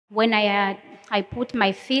When I put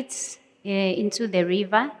my feet into the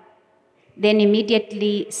river, then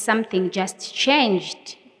immediately something just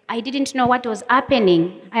changed. I didn't know what was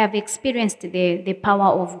happening. I have experienced the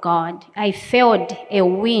power of God. I felt a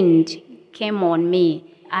wind came on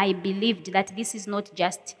me. I believed that this is not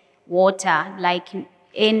just water like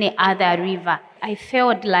any other river. I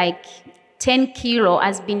felt like 10 kilo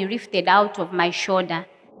has been lifted out of my shoulder.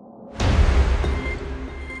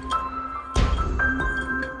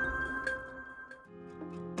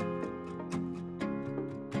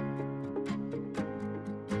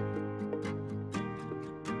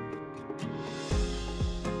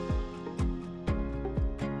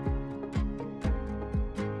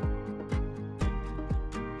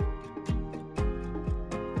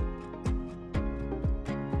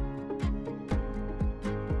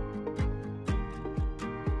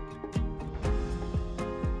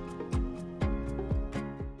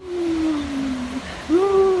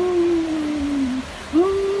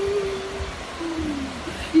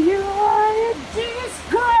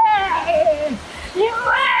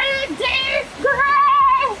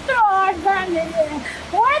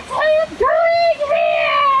 What are you doing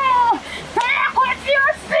here? Take off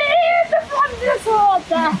your feet from this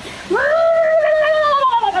water. We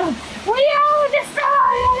are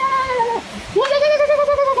destroyed.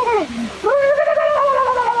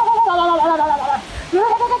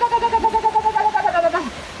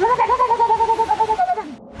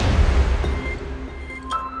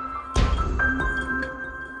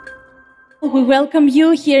 We welcome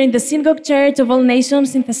you here in the Synagogue Church of All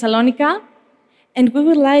Nations in Thessalonica. And we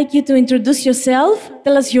would like you to introduce yourself,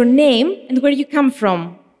 tell us your name and where you come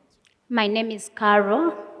from. My name is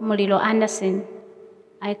Mulilo Aderson.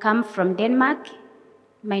 I come from Denmark.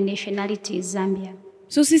 My nationality is Zambia.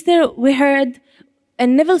 So, sister, we heard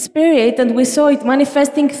an evil spirit and we saw it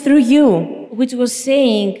manifesting through you, which was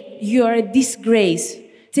saying, you are a disgrace.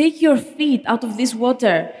 Take your feet out of this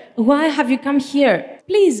water. Why have you come here?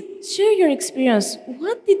 Please share your experience.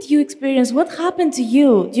 What did you experience? What happened to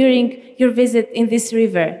you during your visit in this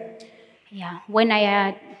river? Yeah, when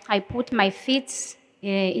I put my feet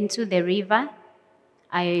into the river,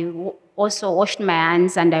 I also washed my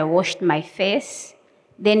hands and I washed my face.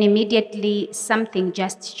 Then immediately something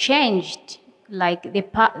just changed. Like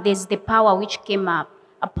there's the power which came up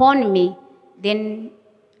upon me. Then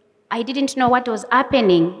I didn't know what was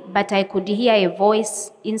happening, but I could hear a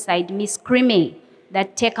voice inside me screaming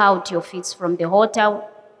that take out your feet from the altar,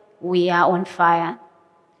 we are on fire.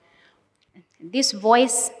 This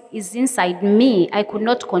voice is inside me. I could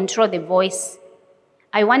not control the voice.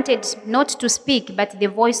 I wanted not to speak, but the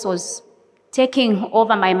voice was taking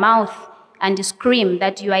over my mouth and scream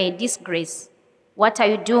that you are a disgrace. What are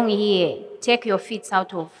you doing here? Take your feet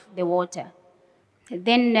out of the water.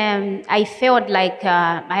 Then I felt like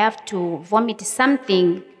I have to vomit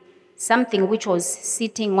something which was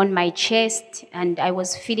sitting on my chest, and I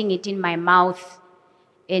was feeling it in my mouth.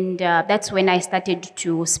 And that's when I started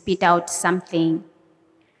to spit out something.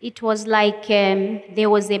 It was like there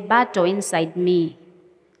was a battle inside me,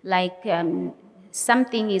 like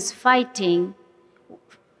something is fighting,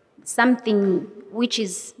 something which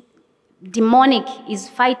is demonic is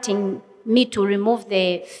fighting me to remove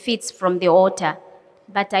the feet from the altar.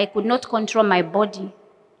 But I could not control my body.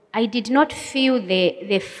 I did not feel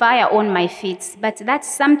the fire on my feet, but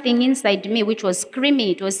that's something inside me which was screaming.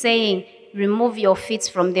 It was saying, remove your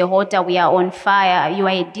feet from the altar, we are on fire, you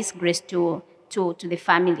are a disgrace to the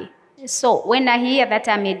family. So when I hear that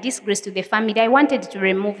I'm a disgrace to the family, I wanted to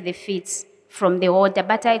remove the feet from the altar,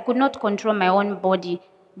 but I could not control my own body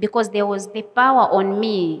because there was the power on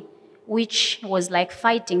me which was like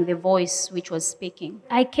fighting the voice which was speaking.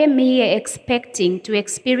 I came here expecting to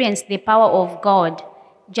experience the power of God,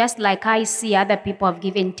 just like I see other people have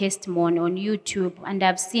given testimony on YouTube, and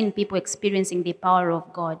I've seen people experiencing the power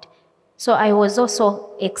of God. So I was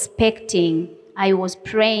also expecting, I was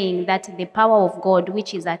praying that the power of God,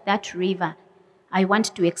 which is at that river, I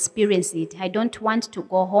want to experience it. I don't want to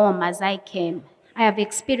go home as I came. I have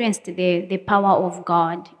experienced the power of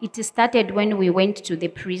God. It started when we went to the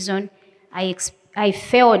prison. I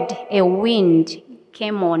felt a wind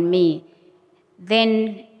came on me.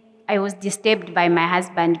 Then I was disturbed by my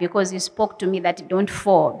husband because he spoke to me that don't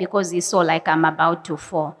fall, because he saw like I'm about to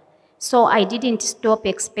fall. So I didn't stop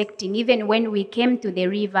expecting. Even when we came to the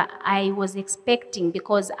river, I was expecting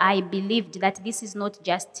because I believed that this is not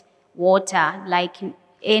just water like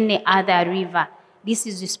any other river. This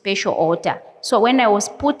is a special altar. So when I was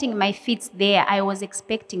putting my feet there, I was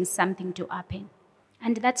expecting something to happen.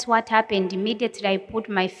 And that's what happened. Immediately I put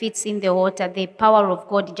my feet in the water, the power of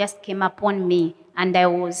God just came upon me and I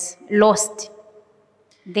was lost.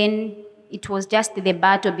 Then it was just the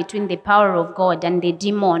battle between the power of God and the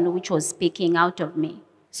demon which was speaking out of me.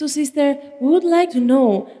 So, sister, we would like to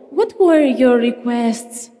know, what were your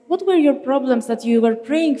requests? What were your problems that you were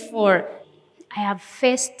praying for? I have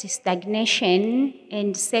faced stagnation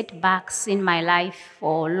and setbacks in my life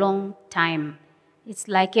for a long time. It's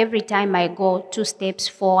like every time I go 2 steps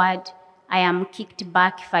forward, I am kicked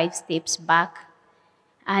back 5 steps back.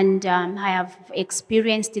 And I have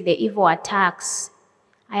experienced the evil attacks.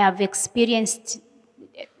 I have experienced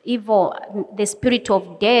the spirit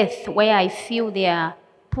of death, where I feel they are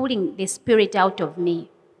pulling the spirit out of me.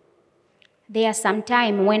 There are some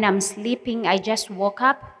time when I'm sleeping, I just woke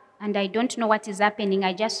up and I don't know what is happening.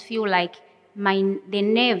 I just feel like the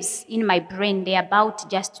nerves in my brain, they're about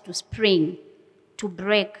just to spring, to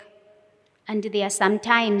break. And there are some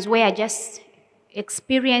times where I just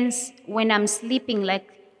experience when I'm sleeping like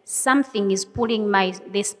something is pulling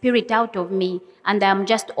the spirit out of me, and I'm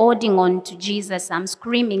just holding on to Jesus. I'm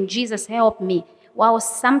screaming, Jesus, help me. While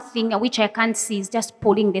something which I can't see is just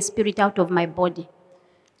pulling the spirit out of my body.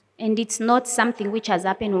 And it's not something which has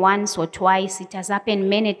happened once or twice. It has happened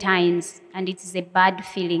many times, and it is a bad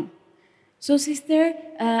feeling. So, sister,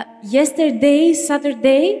 yesterday,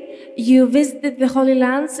 Saturday, you visited the Holy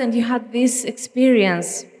Lands and you had this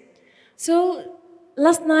experience. So,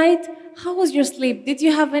 last night, how was your sleep? Did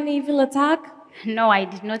you have any evil attack? No, I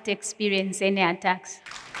did not experience any attacks.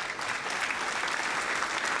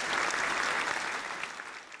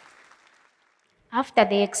 After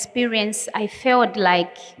the experience, I felt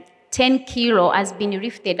like 10 kilo has been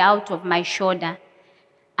lifted out of my shoulder.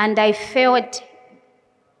 And I felt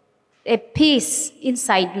a peace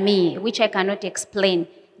inside me, which I cannot explain.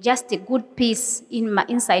 Just a good peace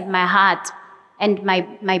inside my heart and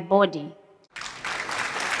my body.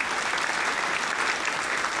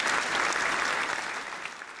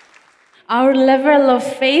 Our level of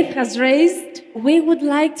faith has raised. We would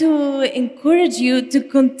like to encourage you to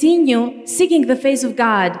continue seeking the face of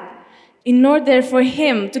God in order for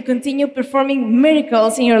Him to continue performing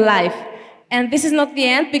miracles in your life. And this is not the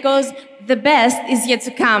end, because the best is yet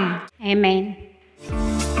to come. Amen.